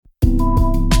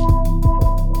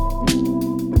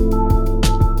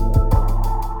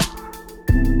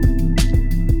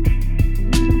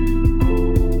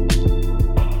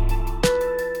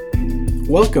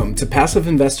Welcome to Passive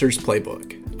Investors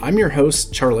Playbook. I'm your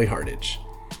host, Charlie Hardage.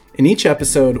 In each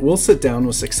episode, we'll sit down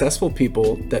with successful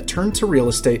people that turn to real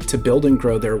estate to build and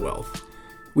grow their wealth.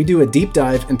 We do a deep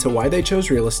dive into why they chose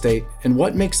real estate and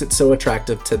what makes it so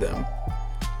attractive to them.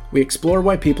 We explore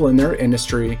why people in their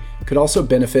industry could also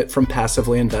benefit from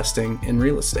passively investing in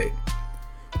real estate.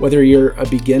 Whether you're a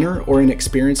beginner or an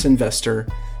experienced investor,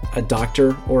 a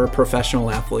doctor or a professional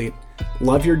athlete,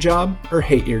 love your job or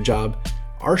hate your job,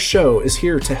 our show is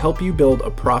here to help you build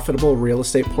a profitable real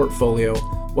estate portfolio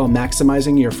while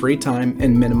maximizing your free time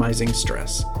and minimizing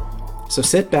stress. So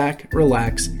sit back,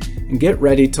 relax, and get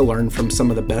ready to learn from some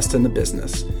of the best in the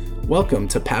business. Welcome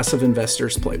to Passive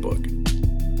Investors Playbook.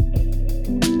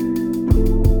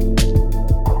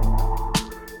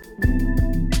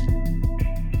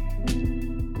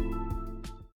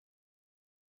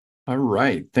 All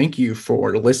right. Thank you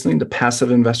for listening to Passive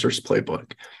Investors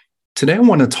Playbook. Today, I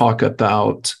want to talk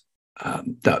about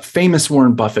that famous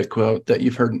Warren Buffett quote that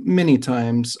you've heard many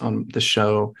times on the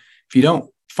show. If you don't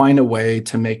find a way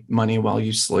to make money while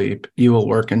you sleep, you will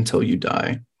work until you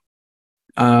die.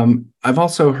 I've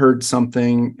also heard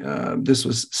something, this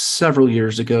was several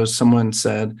years ago, someone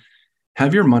said,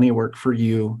 have your money work for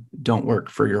you, don't work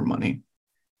for your money.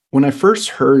 When I first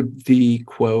heard the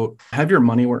quote, have your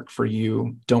money work for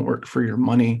you, don't work for your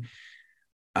money,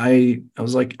 I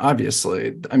was like,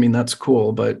 obviously, that's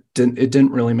cool, but it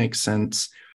didn't really make sense.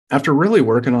 After really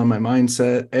working on my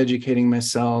mindset, educating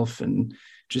myself, and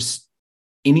just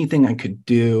anything I could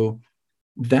do,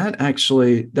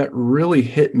 that really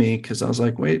hit me because I was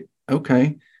like, wait,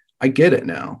 okay, I get it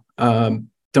now.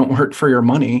 Don't work for your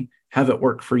money, have it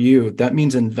work for you. That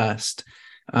means invest.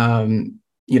 So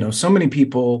many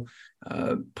people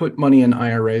put money in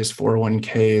IRAs,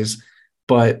 401ks,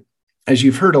 but as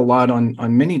you've heard a lot on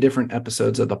many different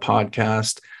episodes of the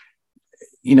podcast,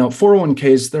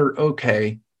 401ks, they're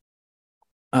okay,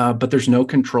 but there's no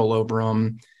control over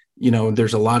them.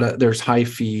 There's high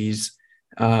fees.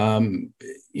 You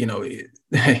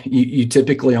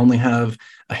typically only have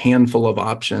a handful of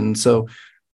options. So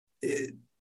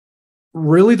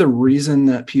really the reason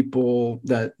that people,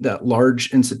 that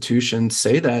large institutions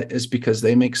say that is because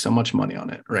they make so much money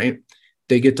on it, right?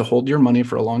 They get to hold your money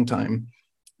for a long time.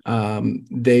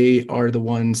 They are the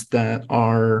ones that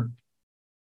are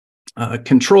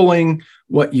controlling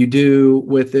what you do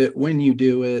with it, when you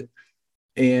do it,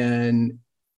 and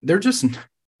they're just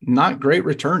not great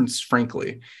returns,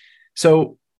 frankly.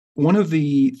 So one of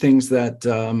the things that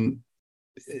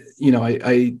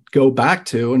I go back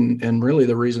to, and really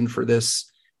the reason for this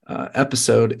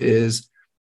episode is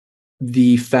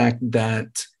the fact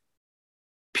that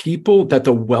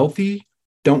the wealthy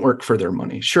don't work for their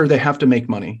money. Sure, they have to make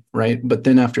money, right? But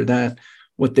then after that,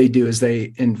 what they do is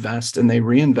they invest and they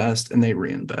reinvest and they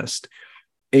reinvest.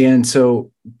 And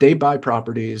so they buy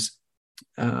properties,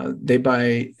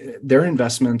 their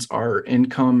investments are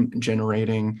income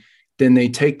generating. Then they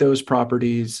take those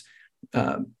properties,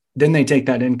 then they take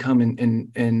that income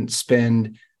and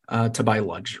spend to buy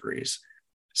luxuries.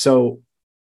 So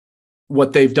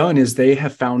what they've done is they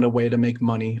have found a way to make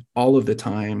money all of the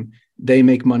time. They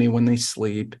make money when they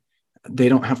sleep. They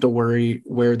don't have to worry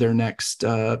where their next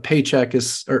paycheck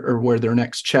is or where their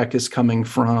next check is coming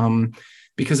from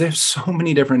because they have so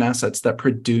many different assets that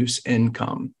produce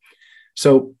income.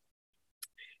 So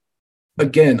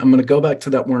again, I'm going to go back to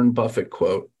that Warren Buffett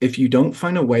quote. If you don't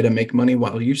find a way to make money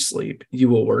while you sleep, you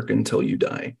will work until you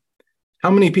die. How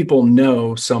many people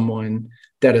know someone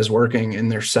that is working in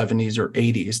their 70s or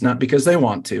 80s, not because they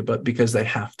want to, but because they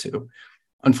have to?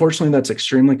 Unfortunately, that's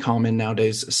extremely common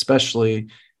nowadays, especially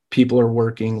people are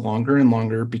working longer and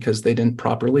longer because they didn't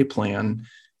properly plan.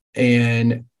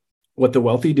 And what the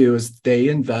wealthy do is they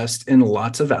invest in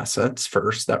lots of assets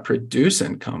first that produce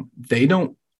income. They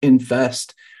don't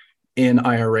invest in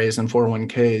IRAs and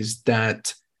 401ks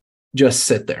that just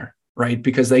sit there, right?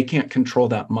 Because they can't control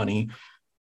that money.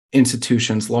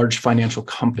 Institutions, large financial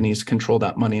companies control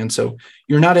that money. And so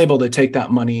you're not able to take that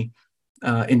money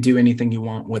and do anything you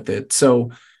want with it. So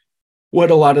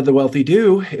what a lot of the wealthy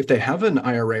do, if they have an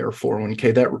IRA or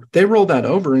 401k, that they roll that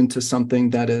over into something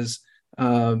that is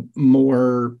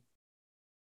more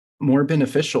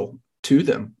beneficial to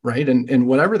them, right? And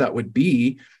whatever that would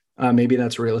be, maybe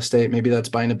that's real estate, maybe that's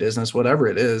buying a business, whatever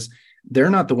it is,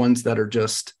 they're not the ones that are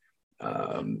just,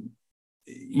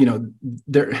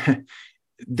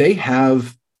 they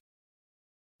have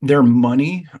their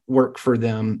money work for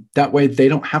them. That way they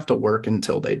don't have to work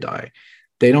until they die.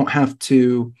 They don't have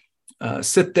to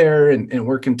sit there and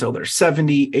work until they're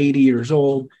 70, 80 years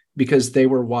old because they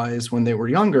were wise when they were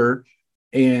younger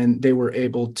and they were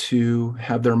able to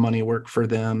have their money work for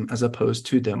them as opposed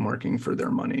to them working for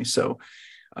their money. So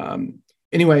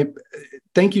anyway,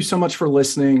 thank you so much for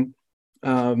listening.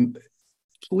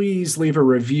 Please leave a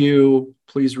review.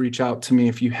 Please reach out to me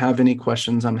if you have any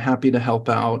questions. I'm happy to help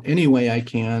out any way I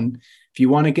can. If you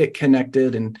want to get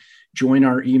connected and join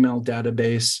our email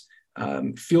database,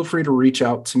 feel free to reach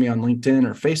out to me on LinkedIn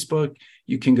or Facebook.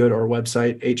 You can go to our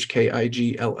website,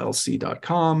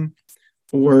 hkigllc.com,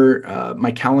 or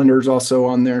my calendar is also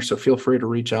on there, so feel free to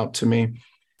reach out to me.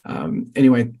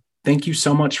 Anyway, thank you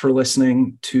so much for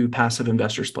listening to Passive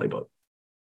Investors Playbook.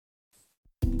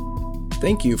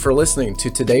 Thank you for listening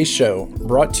to today's show,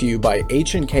 brought to you by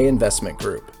H&K Investment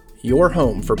Group, your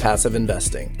home for passive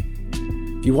investing.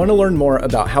 If you want to learn more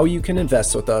about how you can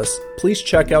invest with us, please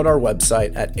check out our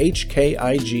website at hkigllc.com.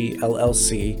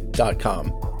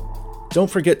 Don't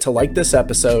forget to like this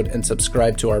episode and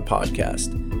subscribe to our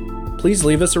podcast. Please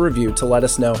leave us a review to let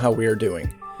us know how we are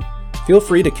doing. Feel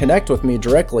free to connect with me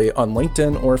directly on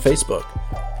LinkedIn or Facebook.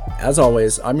 As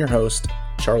always, I'm your host,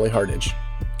 Charlie Hardage.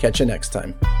 Catch you next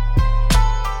time.